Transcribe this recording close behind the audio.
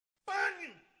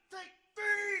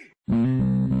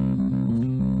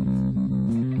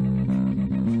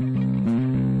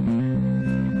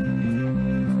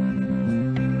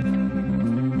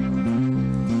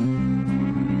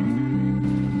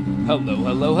Hello,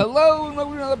 hello, hello, and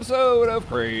welcome to another episode of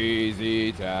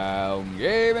Crazy Town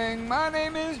Gaming. My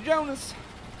name is Jonas.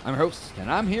 I'm your host,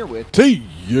 and I'm here with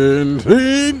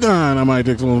TNT Dinomight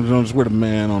and Jonaas. We're the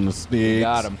man on the sticks.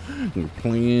 Got him. We're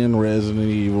playing Resident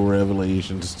Evil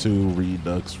Revelations 2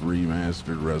 Redux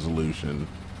Remastered Resolution.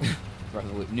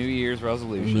 New Year's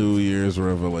resolutions. New Year's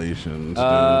Revelations.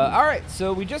 All right,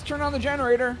 so we just turned on the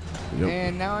generator, Yep.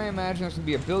 and now I imagine there's going to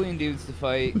be a billion dudes to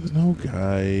fight. No,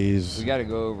 guys. We got to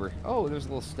go over. Oh, there's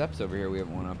little steps over here we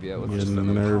haven't went up yet. What's Getting this?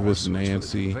 nervous,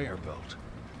 Nancy. Conveyor belt.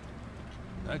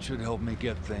 That should help me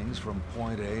get things from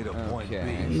point A to point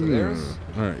Okay, B. so there's...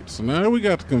 All right, so now we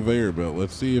got the conveyor belt.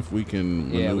 Let's see if we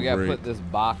can Yeah, we got to maneuver put this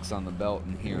box on the belt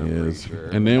in here, I'm pretty sure.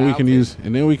 And then we Now can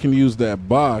take- use that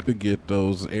box to get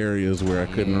those areas where I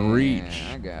couldn't reach.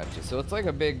 I got you. So it's like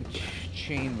a big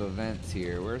chain of events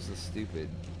here. Where's the stupid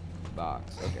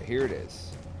box? Okay, here it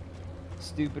is.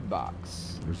 Stupid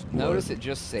box. There's blood. Notice it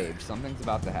just saved. Something's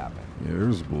about to happen. Yeah,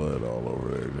 there's blood all over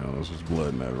there. You know, there's just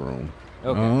blood in that room.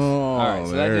 Okay. Oh, All right,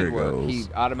 so that there did it work. goes. He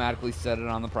automatically set it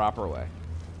on the proper way.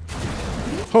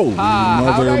 Holy How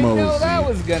mother did I know Mosey. that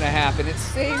was gonna happen? It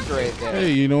saved right there.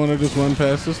 Hey, you don't want to just run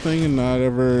past this thing and not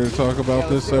ever talk about Yeah, let's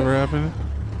this do ever it. happening?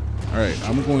 All right,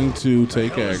 I'm going to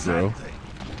take aggro.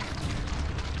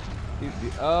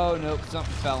 Oh nope,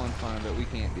 something fell in front of it. We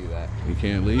can't do that. You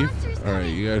can't leave? All right,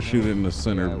 you gotta shoot it in the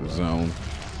center Yeah, I will. zone.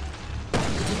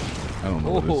 I don't know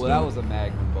what it's Oh, doing. that was a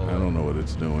magnum bullet. I don't know what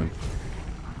it's doing.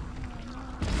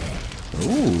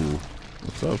 Ooh,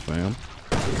 what's up, fam?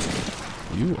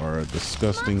 You are a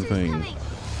disgusting thing.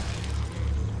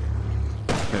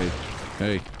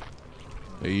 Hey,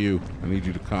 you. I need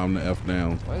you to calm the F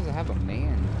down. Why does it have a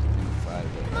man inside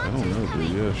of it? I don't know, dude.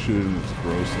 Yeah, shooting its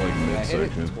gross like I hit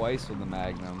mid-section. it twice with the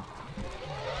magnum.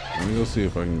 Let me go see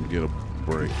if I can get a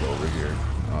break over here.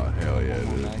 Oh, hell yeah, One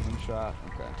more dude. magnum shot.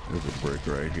 Okay. There's a brick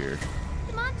right here.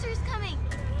 The monster's coming.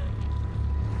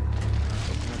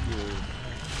 Open up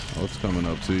your... Oh, it's coming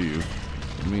up to you.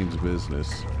 It means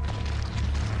business.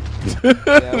 Yeah,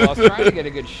 well, I was trying to get a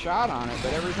good shot on it,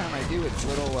 but every time I do, it's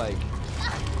little, like,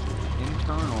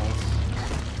 internals.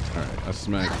 Alright, I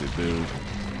smacked it, dude. And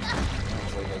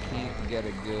it's like, I can't get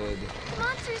a good... The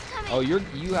monster's coming. Oh,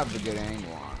 you have the good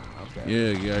angle on it. Okay.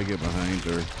 Yeah, you gotta get behind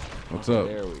her. What's Okay, up?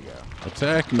 there we go.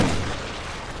 Attack me.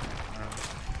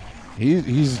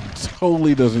 He's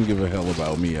totally doesn't give a hell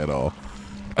about me at all.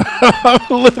 I'm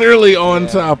literally on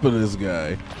top of this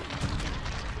guy.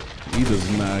 He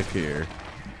does not care.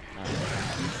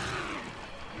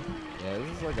 Yeah,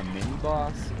 this is like a mini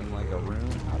boss in like a room.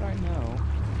 How'd I know?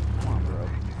 Come on, bro.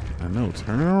 I know.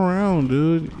 Turn around,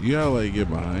 dude. You gotta like get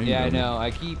behind Yeah, I him. know.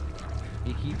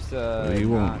 He keeps He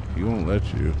won't. He won't let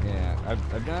you. Yeah,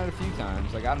 I've done it a few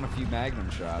times. I got him a few magnum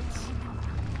shots.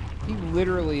 He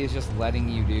literally is just letting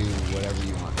you do whatever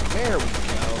you want. There we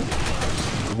go.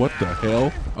 What the hell?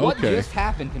 What Okay, just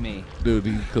happened to me? dude.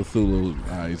 He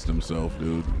Cthulhu-ized himself,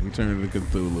 dude. He turned into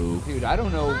Cthulhu. Dude, I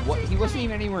don't know what... He wasn't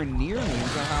even anywhere near me, and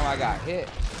somehow I got hit.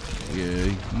 Yeah,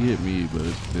 he hit me, but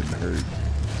it didn't hurt.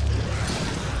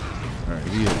 All right,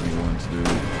 he hit me once, dude.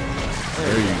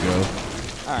 There you go.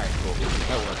 Alright, cool.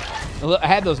 That worked. Look, I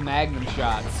had those magnum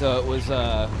shots, so it was,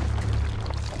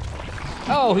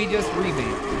 Oh, he just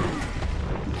revamped.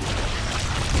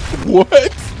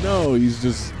 What? No, he's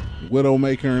just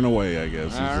Widowmaker away, I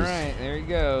guess. He's just- Alright, there he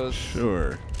goes.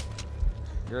 Sure.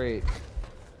 Great.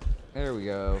 There we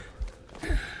go.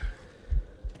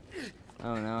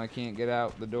 Oh, now I can't get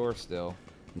out the door still.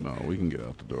 No, we can get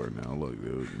out the door now. Look,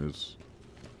 dude. There's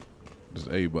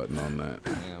A button on that.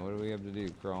 Yeah, what do we have to do?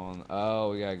 Crawl on...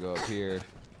 Oh, we gotta go up here.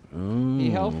 Oh. He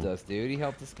helped us, dude. He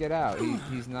helped us get out.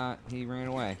 He's not... He ran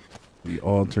away. The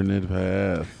alternate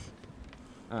path.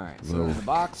 Alright, so No. then the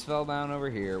box fell down over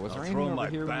here. Was I'll there throw anything my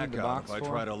over here we back need the out box if I for?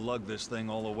 try to lug this thing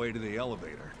all the way to the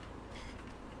elevator.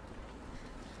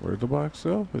 Where'd the box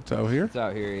go? It's out here? It's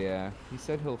out here, yeah. He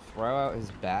said he'll throw out his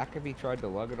back if he tried to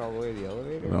lug it all the way to the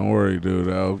elevator. Don't worry, dude.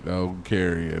 I'll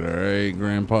carry it. All right,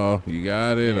 Grandpa. You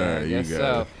got it? Yeah, All I right, you guess got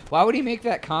so. it. Why would he make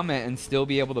that comment and still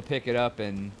be able to pick it up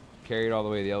and carry it all the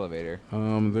way to the elevator?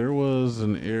 There was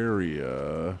an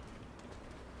area.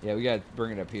 Yeah, we gotta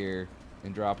bring it up here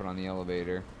and drop it on the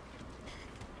elevator.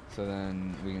 So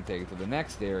then we can take it to the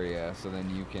next area. So then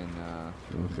you can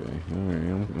Okay, all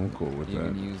right. I'm cool with you that.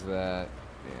 can use that.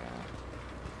 Yeah.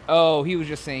 Oh, he was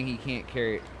just saying he can't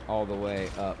carry it all the way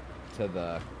up to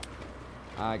the...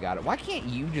 I got it. Why can't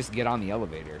you just get on the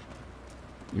elevator?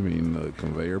 You mean the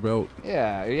conveyor belt?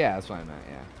 Yeah, that's what I meant,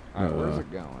 yeah. All right, where's Uh,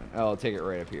 it going? Oh, I'll take it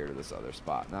right up here to this other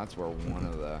spot. And that's where one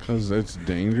of the... Because it's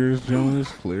dangerous, Jonas.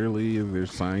 Clearly,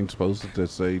 there's signs posted that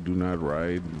say do not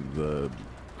ride the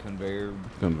Conveyor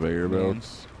conveyor Man.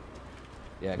 belts.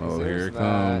 Yeah, because Oh, there's here it that.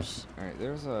 comes. All right,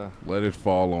 there's a... Let it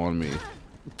fall on me.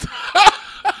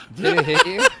 Did it hit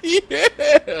you?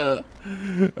 Yeah.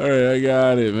 All right, I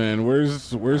got it, man.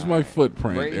 Where's my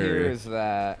footprint Right area? here is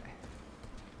that.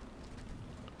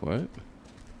 What?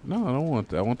 No, I don't want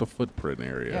that. I want the footprint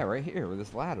area. Yeah, right here with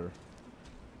this ladder.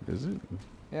 Is it?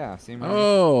 Yeah, see my...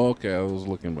 Oh, okay. I was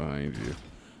looking behind you.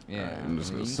 Yeah, Alright, I'm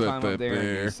just you gonna can set climb that up there and do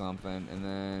there. something, and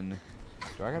then...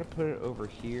 Do I gotta put it over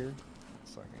here? A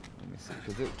second, let me see.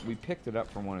 Because we picked it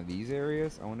up from one of these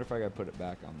areas. I wonder if I gotta put it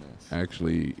back on this.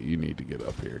 Actually, you need to get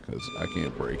up here because I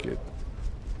can't break it.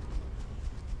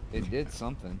 It did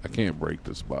something. I can't break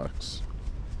this box.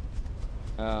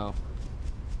 Oh.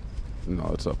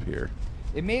 No, it's up here.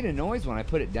 It made a noise when I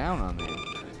put it down on there.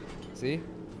 See?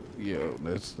 Yo,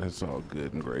 that's all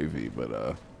good and gravy,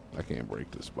 but I can't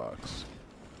break this box.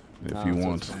 If Oh, you so it's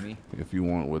want, for me? if you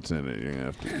want what's in it, you're gonna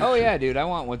have to. eat Oh it. yeah, dude, I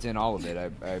want what's in all of it.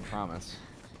 I promise.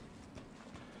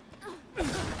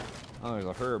 Oh, there's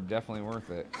a herb. Definitely worth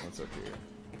it. What's up here?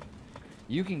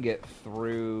 You can get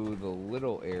through the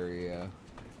little area.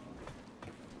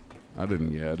 I did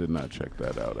not check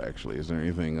that out actually. Is there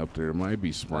anything up there? It might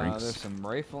be sprinks. There's some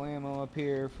rifle ammo up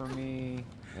here for me,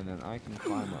 and then I can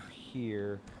climb up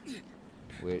here,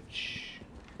 which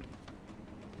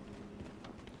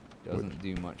doesn't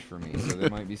do much for me. So there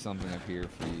might be something up here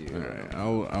for you. All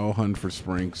right, I'll hunt for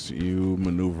sprinks. You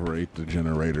maneuverate the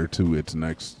generator to its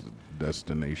next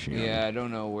destination. Yeah, I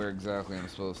don't know where exactly I'm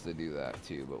supposed to do that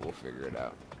too, but we'll figure it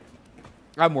out.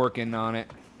 I'm working on it.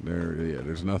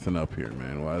 There's nothing up here,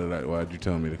 man. Why'd you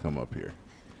tell me to come up here?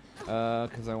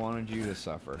 Because I wanted you to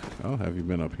suffer. Oh, have you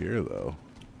been up here though?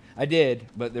 I did,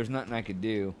 but there's nothing I could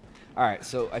do. All right,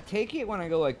 so I take it when I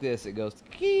go like this, it goes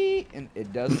key, and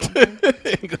it does something.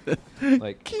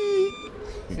 Like key.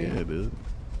 Yeah, it did.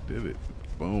 Did it?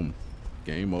 Boom.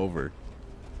 Game over.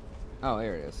 Oh,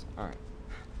 there it is. All right.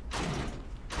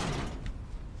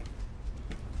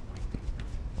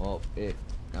 Well,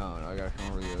 no, I gotta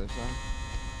come over the other side.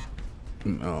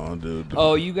 No, dude.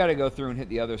 Oh, you gotta go through and hit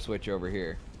the other switch over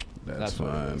here. That's what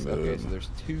it fine, is. dude. Okay, so there's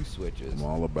two switches. I'm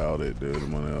all about it, dude.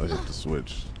 I'm gonna hit the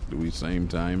switch. Do we same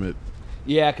time it?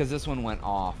 Yeah, because this one went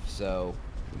off, so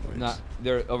Wait. not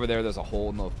there. Over there, there's a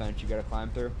hole, no fence. You gotta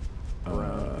climb through. We're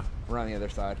on the other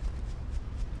side.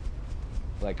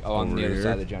 Like, on the other here?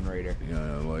 side of the generator.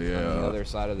 Yeah, well, yeah. On the other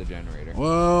side of the generator.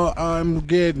 Well, I'm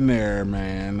getting there,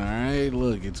 man. All right,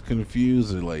 look, it's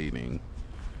confusing.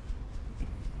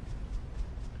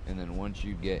 And then once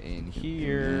you get in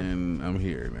here, And I'm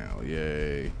here now.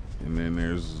 Yay. And then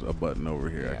there's a button over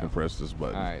here. I Yeah. can press this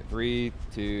button. all right, 3,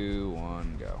 2,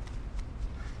 1, go.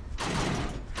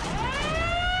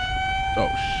 Oh,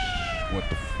 what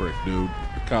the frick, dude?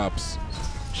 The cops.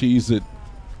 Cheese it.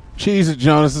 Cheese it,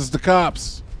 Jonas. It's the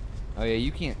cops. Oh yeah,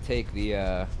 you can't take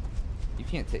the. You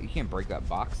can't break that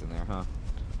box in there, huh?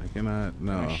 I cannot. Can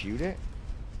No. I shoot it?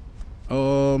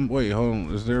 Wait, hold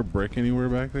on. Is there a brick anywhere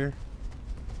back there?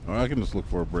 Oh, I can just look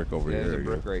for a brick over Yeah, here. there's a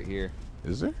brick right here,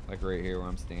 Is there? like right here where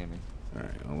I'm standing. All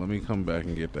right. Well, let me come back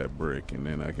and get that brick, and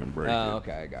then I can break Oh, it.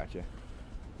 okay, I gotcha.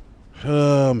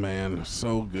 Oh man,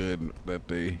 so good that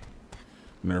they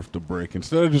nerfed the brick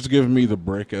instead of just giving me the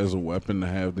brick as a weapon to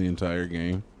have the entire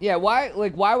game. Yeah, why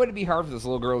would it be hard for this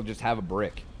little girl to just have a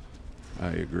brick? I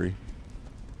agree.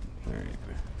 All right,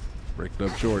 bricked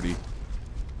up shorty.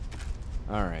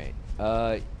 All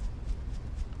right.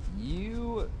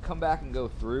 You come back and go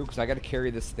through because I got to carry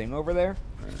this thing over there,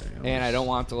 All right, and I don't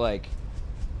want to like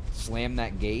slam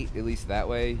that gate. At least that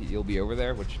way you'll be over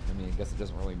there. Which I mean, I guess it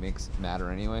doesn't really matter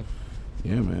anyway.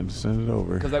 Yeah, man, just send it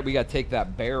over. Because we got to take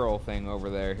that barrel thing over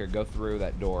there. Here, go through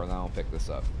that door, and then I'll pick this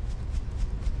up.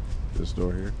 This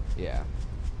door here. Yeah.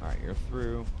 All right, you're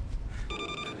through.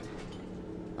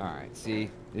 All right. See,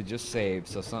 it just saved,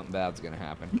 so something bad's gonna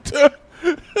happen.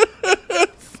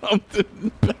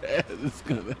 Something bad is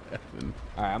gonna happen.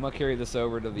 All right, I'm gonna carry this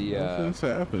over to the Nothing's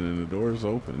happening. The door's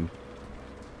open.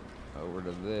 over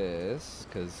to this,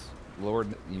 because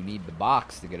Lord, you need the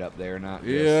box to get up there, not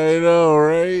just... Yeah, I know,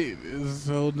 right? It's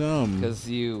so dumb. Because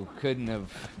you couldn't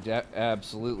have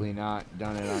absolutely not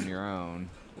done it on your own.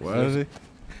 Why is it?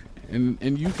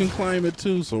 And you can climb it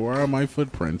too. So where are my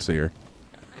footprints here?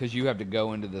 Because you have to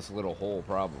go into this little hole,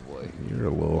 probably. You're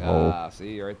a little hole. Ah,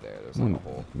 see, right there. There's a little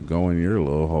hole. Go in your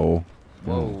little hole.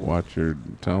 Whoa. Watch your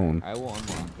tone. I will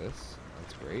unlock this.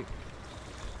 That's great.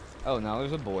 Oh, now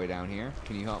there's a boy down here.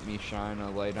 Can you help me shine a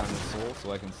light on his soul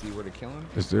so I can see where to kill him?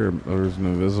 There's an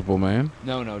invisible man?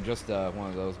 No, just one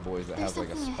of those boys that has like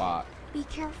a spot. Be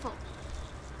careful.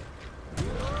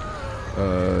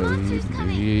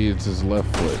 It's his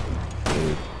left foot.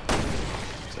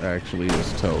 It's actually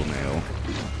his toenail.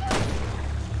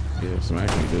 Yeah, smack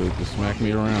me, dude. Just smack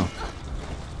me around.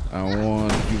 I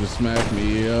want you to smack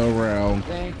me around.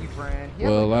 Thank you, friend.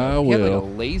 Well, I He had like will.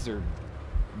 a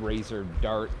razor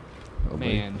dart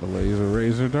man. The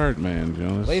razor dart man,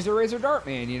 Jonas. Razor dart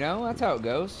man, you know? That's how it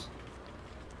goes.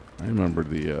 I remember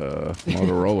the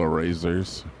Motorola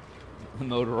razors. The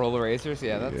Motorola razors?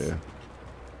 Yeah, that's... Yeah.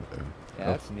 Yeah,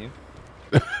 that's new.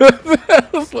 That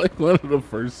was like one of the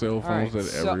first cell All phones right, that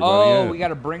so, everybody had. we got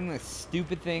to bring this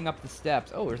stupid thing up the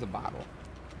steps. Oh, there's a bottle.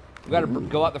 We got to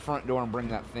go out the front door and bring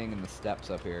that thing in the steps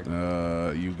up here.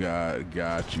 You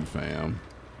got you, fam.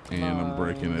 And I'm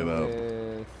breaking it up.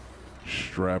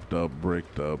 Strapped up,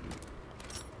 bricked up.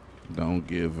 Don't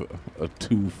give a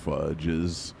two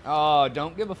fudges. Oh,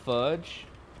 don't give a fudge.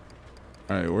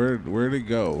 All right, where'd it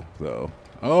go though?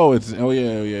 Oh, it's yeah.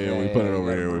 We put it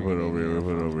over here. We put it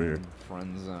over here.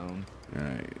 Friend zone. All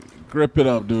right, grip it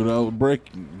up, dude. I'll brick.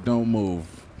 Don't move.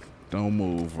 Don't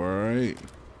move. All right.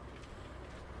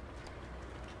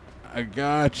 I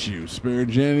got you, spare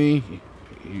Jenny.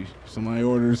 Somebody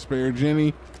ordered spare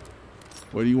Jenny.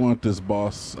 What do you want, this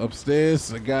boss?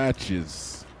 Upstairs? I got you.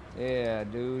 Yeah,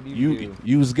 dude.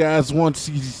 You guys want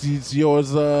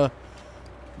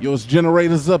yours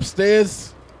generators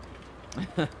upstairs?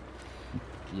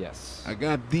 Yes. I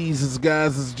got these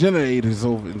guys as generators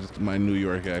over in my New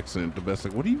York accent. The best.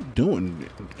 Like, what are you doing?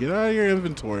 Get out of your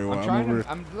inventory while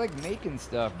I'm like making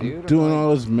stuff, dude. I'm doing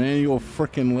all this manual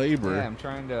frickin' labor. Yeah, I'm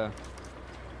trying to.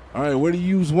 All right, where do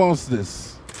you wants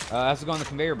this? Has to go on the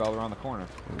conveyor belt around the corner.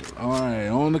 All right,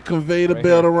 on the conveyor Right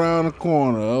belt here. around the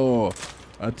corner. Oh,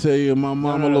 I tell you, my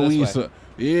mama no, this Louisa. way.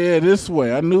 Yeah, this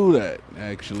way. I knew that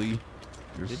actually.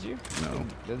 Did you? No,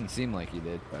 Doesn't seem like you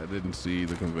did. I didn't see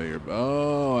the conveyor belt.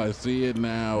 Oh, I see it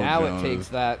now. Now Jonas. it takes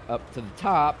that up to the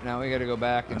top. Now we got to go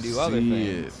back and do other See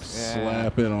things. it. Yeah.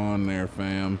 Slap it on there,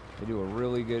 fam. They do a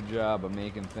really good job of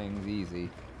making things easy.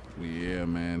 Yeah,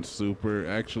 man, super.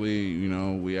 Actually, you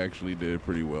know, we actually did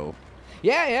pretty well.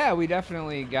 Yeah, we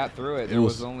definitely got through it. There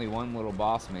was only one little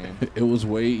boss man. It was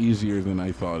way easier than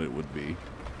I thought it would be.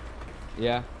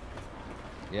 Yeah.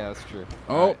 Yeah, that's true.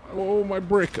 Oh, my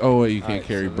brick. Oh, wait, you can't Alright,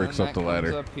 carry so bricks then up the that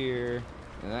ladder. comes up here,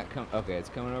 and that okay, it's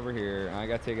coming over here. I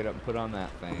gotta take it up and put on that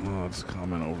thing. Oh, it's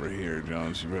coming over here,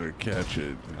 Jones. You better catch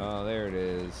it. Oh, there it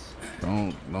is.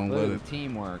 Don't Look let at it. the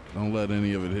teamwork. Don't let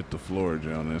any of it hit the floor,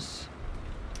 Jonas.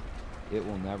 It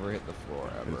will never hit the floor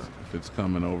ever. If it's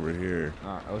coming over here.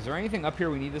 All right. Was there anything up here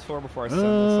we need this for before I send this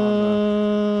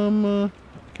on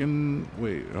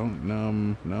Wait. Oh, no.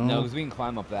 No, because we can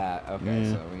climb up that. Okay,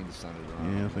 Yeah. so we need to send it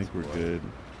around. Yeah, I think we're good.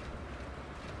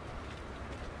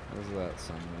 Where's that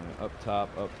somewhere? Up top,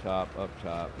 up top, up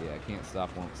top. Yeah, can't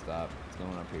stop, won't stop. It's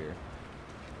going up here.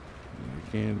 You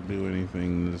can't do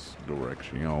anything this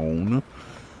direction.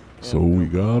 So we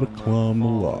gotta climb the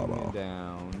ladder.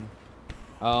 Down.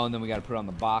 Oh, and then we got to put on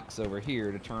the box over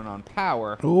here to turn on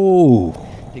power Oh.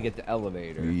 to get the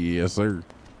elevator. Yes, sir.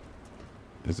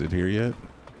 Is it here yet?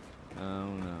 Oh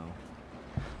no.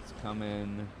 It's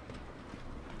coming.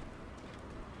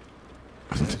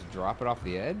 Just drop it off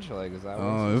the edge? Like, is that what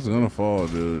Oh, it's gonna fall,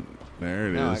 dude. There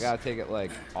it is. No, I gotta take it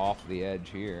like off the edge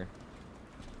here.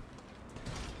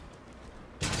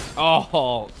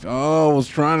 Oh! Oh, I was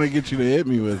trying to get you to hit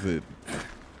me with it.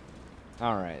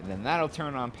 Alright, then that'll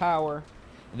turn on power.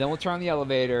 And then we'll turn on the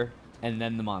elevator, and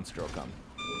then the monster will come.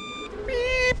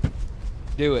 Beep!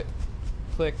 Do it.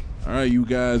 Click. All right, you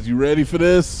guys, you ready for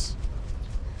this?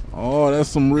 Oh, that's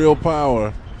some real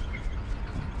power.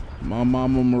 My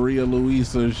mama Maria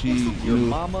Luisa, Your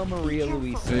mama Maria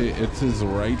Luisa. Hey, it's his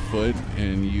right foot,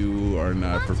 and you are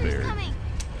not Monster's prepared. coming.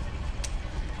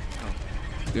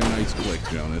 Get a nice click,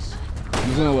 Jonas.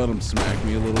 I'm gonna let him smack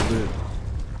me a little bit.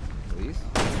 Please?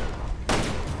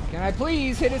 Can I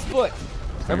please hit his foot?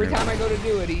 Every time I go to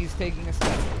do it, he's taking a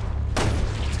step.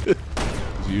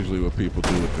 It's usually what people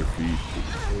do with their feet.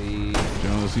 Please.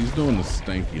 Jonas, he's doing the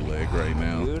stanky leg right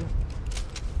now. Dude.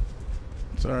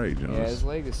 It's all right, Yeah, Jonas. his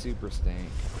leg is super stank.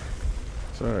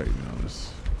 It's all right,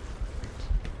 Jonas.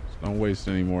 Don't waste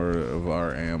any more of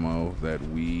our ammo that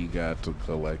we got to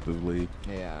collectively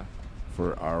Yeah.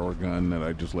 for our gun that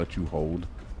I just let you hold.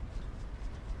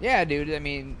 Yeah, dude. I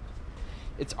mean,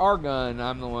 it's our gun.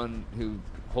 I'm the one who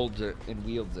holds it and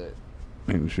wields it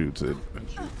And shoots it and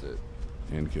shoots it.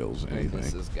 and kills And anything.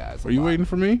 this guys. Are you waiting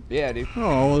for me? Yeah, dude. Oh,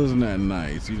 well, isn't that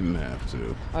nice? You didn't have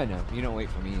to. I know. You don't wait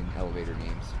for me in elevator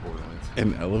games, Borderlands.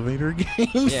 An elevator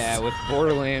game? Yeah, with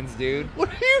Borderlands, dude. What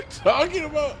are you talking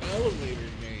about? Elevator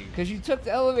game? Because you took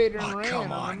the elevator and ran,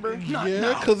 remember?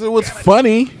 Yeah, because it was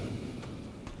funny.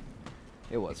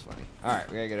 It was funny. Alright,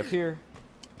 we gotta get up here.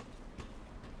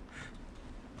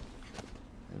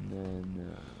 And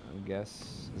then, I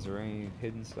guess. Is there any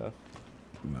hidden stuff?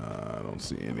 Nah, I don't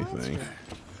see anything.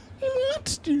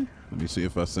 Monster. Let me see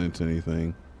if I sent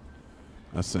anything.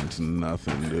 I sent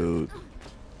nothing, dude.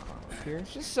 Here,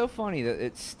 it's just so funny that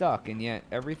it's stuck, and yet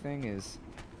everything is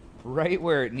right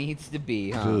where it needs to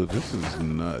be, huh? Dude, this is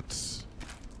nuts.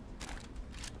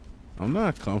 I'm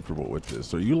not comfortable with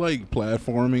this. Are you like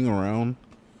platforming around?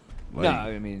 Like, no,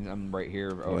 I mean I'm right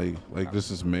here. Oh, like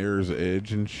this is Mayor's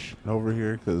Edge and over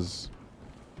here, cause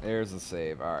there's a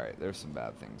save. All right, there's some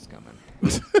bad things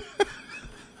coming.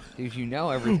 Dude, you know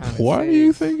every time. Why do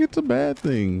you think it's a bad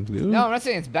thing, dude? No, I'm not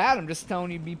saying it's bad. I'm just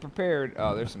telling you to be prepared.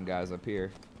 Oh, there's some guys up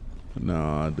here.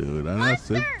 Nah, dude, I'm not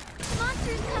saying.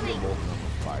 Monster's coming! Both of them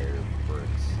with fire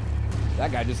bricks.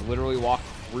 That guy just literally walked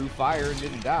through fire and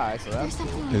didn't die, so that's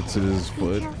cool. It's his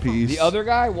foot piece. The other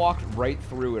guy walked right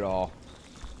through it all.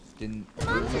 Didn't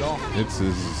move at all. It's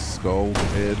his skull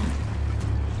head.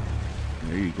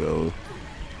 There you go.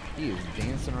 He is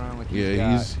dancing around like he's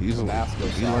Tabasco he sauce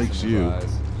likes in his you.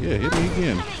 eyes. Yeah, hit me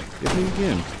again. Hit me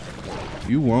again.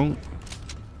 You won't.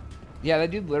 Yeah,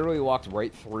 that dude literally walked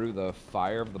right through the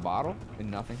fire of the bottle and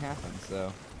nothing happened,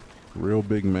 so. Real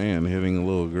big man hitting a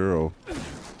little girl.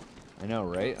 I know,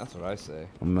 right? That's what I say.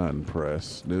 I'm not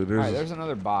impressed, dude. Alright, there's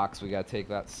another box. We gotta take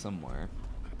that somewhere.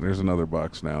 There's another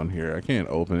box down here. I can't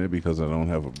open it because I don't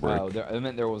have a brick. Oh, I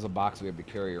meant there was a box we had to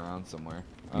carry around somewhere.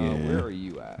 Yeah. Where are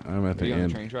you at? I'm at Are the you end. on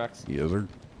the train tracks? Yes, sir.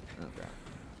 Okay.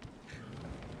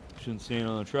 Shouldn't stand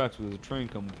on the tracks with a train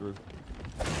coming through.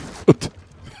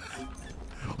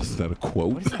 Was that a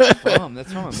quote? What is that from?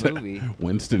 That's from a movie.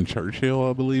 Winston Churchill,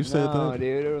 I believe, said that. No,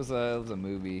 dude, it was a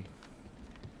movie.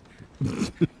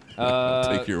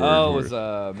 Take your word oh, for it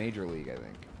was Major League, I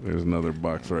think. There's another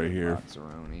box right here.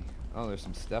 Boxeroni. Oh, there's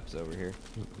some steps over here.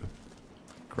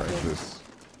 Crack this.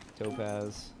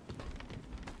 Topaz.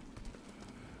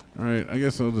 All right, I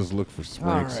guess I'll just look for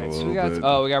spikes a Alright, little so we got bit.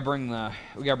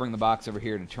 we gotta bring the box over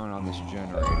here to turn on this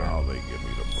generator. Oh, they give me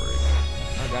the break.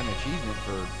 I got an achievement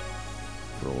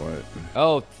For what?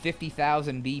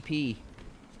 50,000 BP.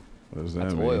 What does that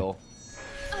That's mean? oil.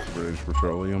 British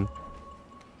Petroleum.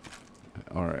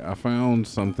 All right, I found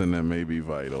something that may be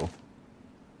vital.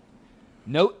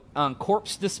 Note on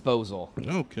corpse disposal.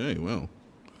 Okay, well.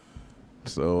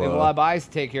 So, We have a lot of buys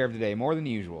to take care of today, more than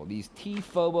usual. These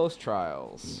T-Phobos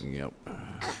trials. Yep. All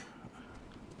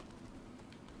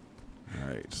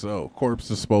right, so corpse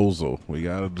disposal. We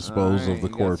gotta dispose of the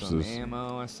corpses. Got some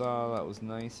ammo I saw. That was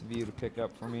nice of you to pick up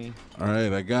for me. All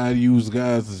right, I gotta use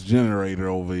guys' generator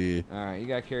over here. All right, you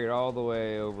got carried all the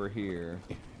way over here.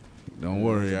 Don't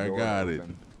worry, I Door got it.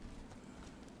 open.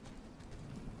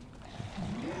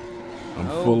 I'm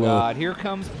Oh full God, of here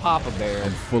comes Papa Bear.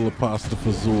 I'm full of pasta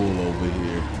fazool over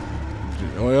here.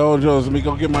 Oh, Jones, let me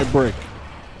go get my brick.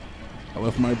 I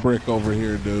left my brick over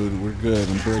here, dude. We're good.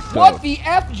 I'm bricked What up. the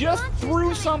F just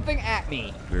threw something at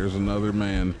me? There's another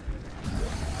man.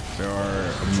 There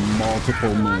are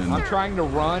multiple I'm men. trying to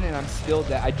run and I'm still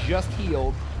dead. I just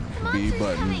healed. B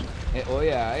button. Oh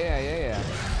yeah.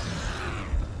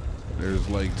 There's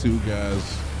like two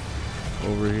guys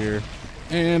over here.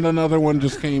 And another one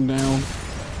just came down.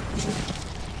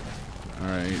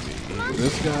 Alright.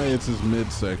 This guy, it's his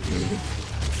midsection.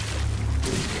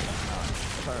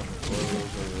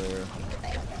 Over there.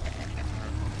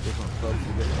 Different folks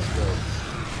with different strokes.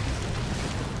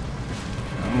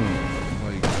 I don't know.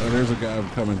 Like, oh, there's a guy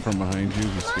coming from behind you.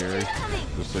 He's scary.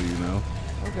 Just so you know.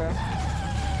 Okay.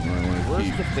 You might wanna Where's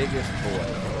keep- the biggest boy?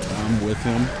 I'm with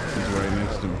him. He's right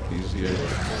next to me. He's here.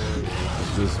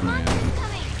 It's this man.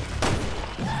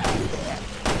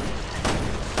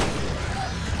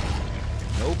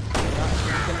 Nope.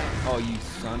 Oh, you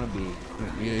son of a bee.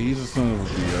 Yeah, he's a son of a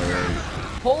bee, alright.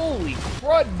 Holy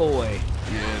crud, boy.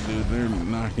 Yeah, dude, they're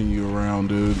knocking you around,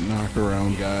 dude. Knock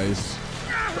around, guys.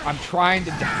 I'm trying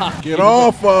to dodge. Get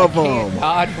off of I can't him!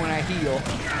 dodge when I heal.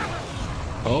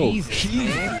 Oh, Jesus,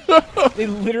 man. They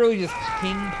literally just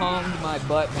ping-ponged my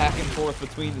butt back and forth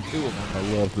between the two of them. I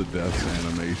love the death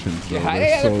animations, though. Yeah,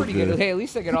 They're they're so pretty good. Hey, at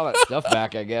least I get all that stuff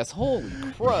back, I guess. Holy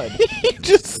crud. He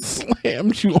just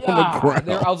slammed you on the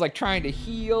ground. I was like trying to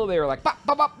heal. They were like, bop,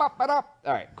 bop, bop, bop, bop, bop.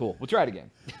 All right, cool. We'll try it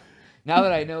again. Now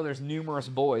that I know there's numerous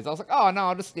boys, I was like, oh, no,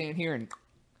 I'll just stand here and...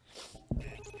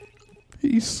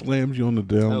 He slammed you on the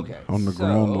Okay,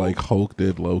 ground so- like Hulk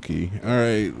did Loki. All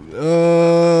right,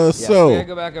 Yeah, so I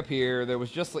go back up here. There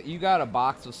was just like, you got a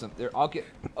box with some... There, I'll get...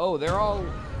 Oh, they're all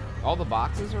the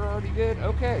boxes are already good?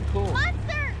 Okay, cool.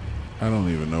 Monster! I don't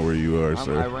even know where you are, I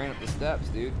sir. ran up the steps,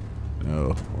 dude. No,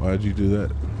 why'd you do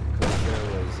that? Because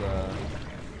there was...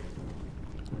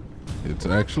 It's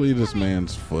actually this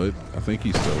man's foot. I think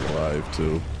he's still alive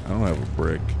too. I don't have a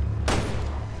brick.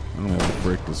 I don't have a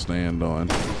brick to stand on.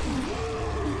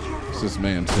 It's this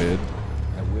man's head.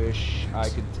 I wish I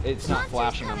could. It's not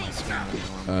flashing on my screen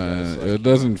anymore. It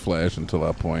doesn't flash until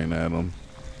I point at him.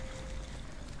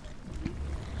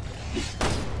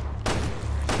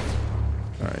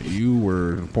 Alright, you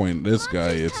were pointing this guy.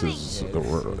 It's his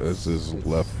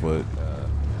left foot.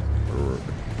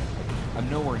 I'm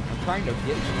nowhere. I'm trying to get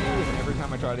to you, and every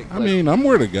time I try to. I mean, I'm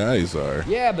where the guys are.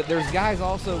 Yeah, but there's guys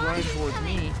also running towards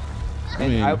me,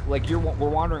 and we're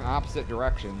wandering opposite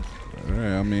directions.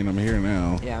 Alright, I mean, I'm here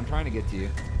now. Yeah, I'm trying to get to you,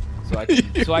 so I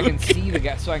can see the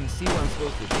guy, so I can see where I'm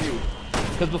supposed to shoot.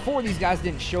 Because before these guys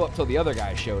didn't show up till the other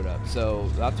guy showed up, so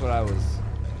that's what I was.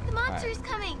 The monster's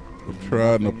coming. I'm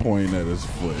trying to point at his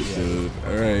foot, dude.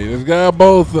 Alright, it's got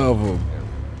both of them.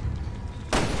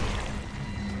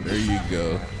 There you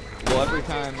go. Well, every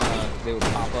time they would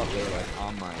pop up, they were like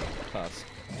on my cusp.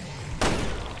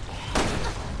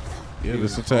 Yeah,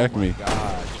 just attack me.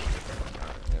 God.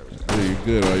 There you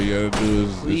good. All you gotta do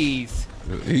is. Please.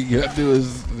 You gotta do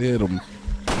is hit them.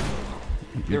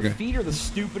 Their feet are the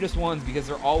stupidest ones because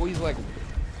they're always like.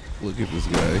 Look at this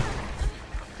guy.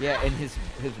 Yeah, and his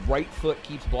right foot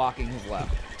keeps blocking his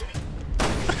left.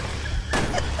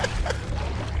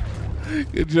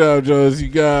 Good job, Jonas. You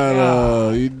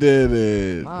got you did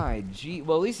it. My gee.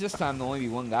 Well, at least this time there'll only be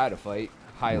one guy to fight.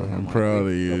 Highly I'm unlikely. proud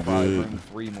of you, They'll probably dude. bring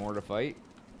 3 more to fight.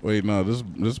 Wait, no,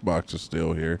 this box is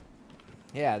still here.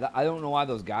 Yeah, I don't know why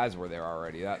those guys were there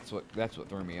already. That's what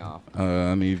threw me off.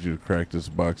 I need you to crack this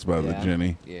box by the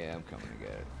Jenny. Yeah, I'm coming to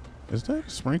get it. Is that a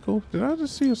sprinkle? Did I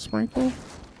just see a sprinkle?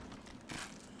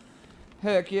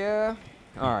 Heck yeah.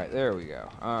 Alright, there we go.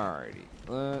 Alrighty.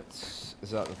 Is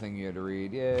that the thing you had to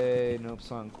read? Yay, nope,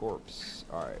 son, corpse.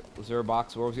 Alright. Was there a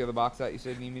box? Where was the other box that you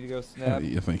said you need me to go snap?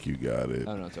 I think you got it.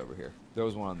 Oh, no, it's over here. There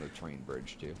was one on the train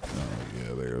bridge, too. Oh,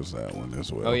 yeah, there's that one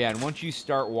as well. Oh, yeah, and once you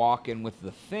start walking with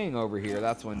the thing over here,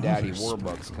 that's when Daddy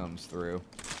Warbucks comes through.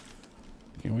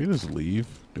 Can we just leave?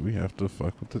 Do we have to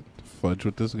fudge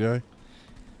with this guy?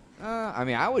 I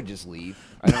mean, I would just leave.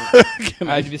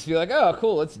 I'd just be like, oh,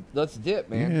 cool, let's dip,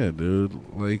 man. Yeah, dude.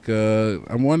 Like,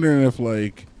 I'm wondering if,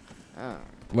 like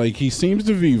he seems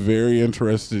to be very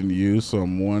interested in you, so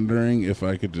I'm wondering if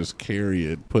I could just carry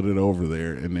it, put it over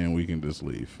there, and then we can just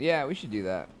leave. Yeah, we should do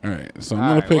that. All right, so I'm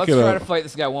gonna pick it up. Let's try to fight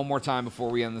this guy one more time before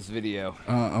we end this video.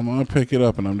 I'm gonna pick it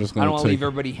up, and I'm just gonna. I don't want to leave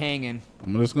everybody hanging.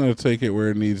 I'm just gonna take it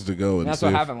where it needs to go. And that's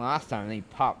what happened last time. And he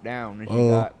popped down and he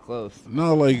got close.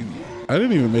 No, like I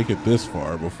didn't even make it this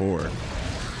far before.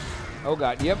 Oh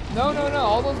god, yep. No.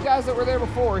 All those guys that were there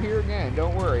before are here again.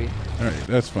 Don't worry. All right,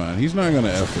 that's fine. He's not gonna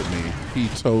F with me. He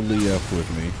totally F with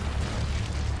me.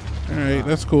 All right,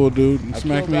 that's cool, dude. I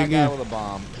Smack killed me that again. guy with a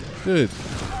bomb. Good.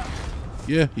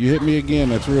 Yeah, you hit me again.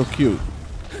 That's real cute.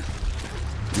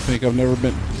 You think I've never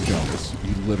been Jonas?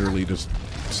 You literally just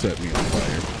set me on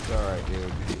fire. It's all right,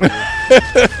 dude.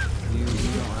 You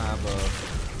don't have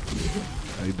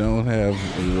a. I don't have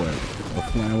a what? A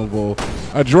flammable.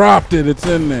 I dropped it. It's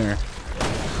in there.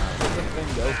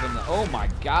 Oh my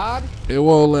god! It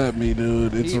won't let me,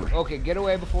 dude. It's okay. Get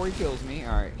away before he kills me.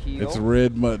 All right, heal. It's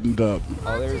red buttoned up.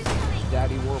 Oh, there's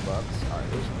Daddy Warbucks. All right,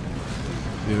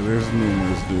 there's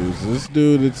numerous dudes. This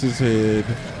dude, it's his head.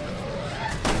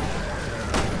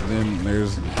 Then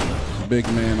there's the big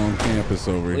man on campus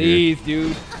over here. Please,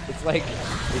 dude. It's like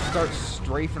it starts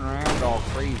strafing around all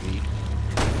crazy.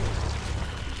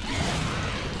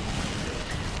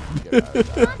 Get out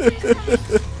of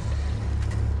that.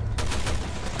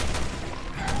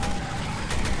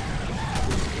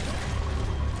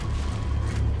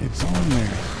 It's on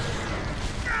there.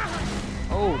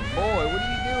 Oh boy, what are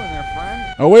you doing there,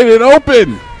 friend? Oh wait, it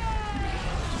opened.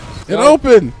 It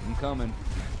opened. I'm coming.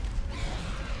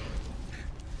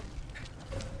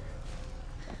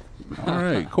 All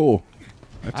right, cool.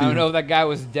 I don't know if that guy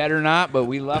was dead or not, but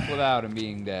we left without him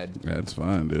being dead. That's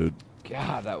fine, dude.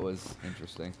 God, that was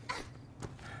interesting.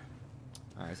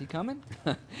 All right, is he coming?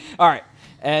 All right.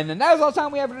 And then that is all the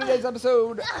time we have for today's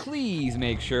episode. Please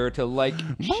make sure to like,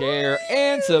 share,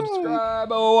 and subscribe.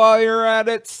 Oh, while you're at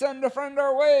it, send a friend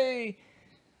our way.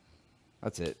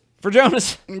 That's it. For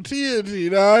Jonas.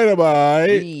 TNT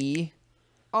Dinomight. We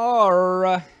are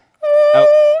out.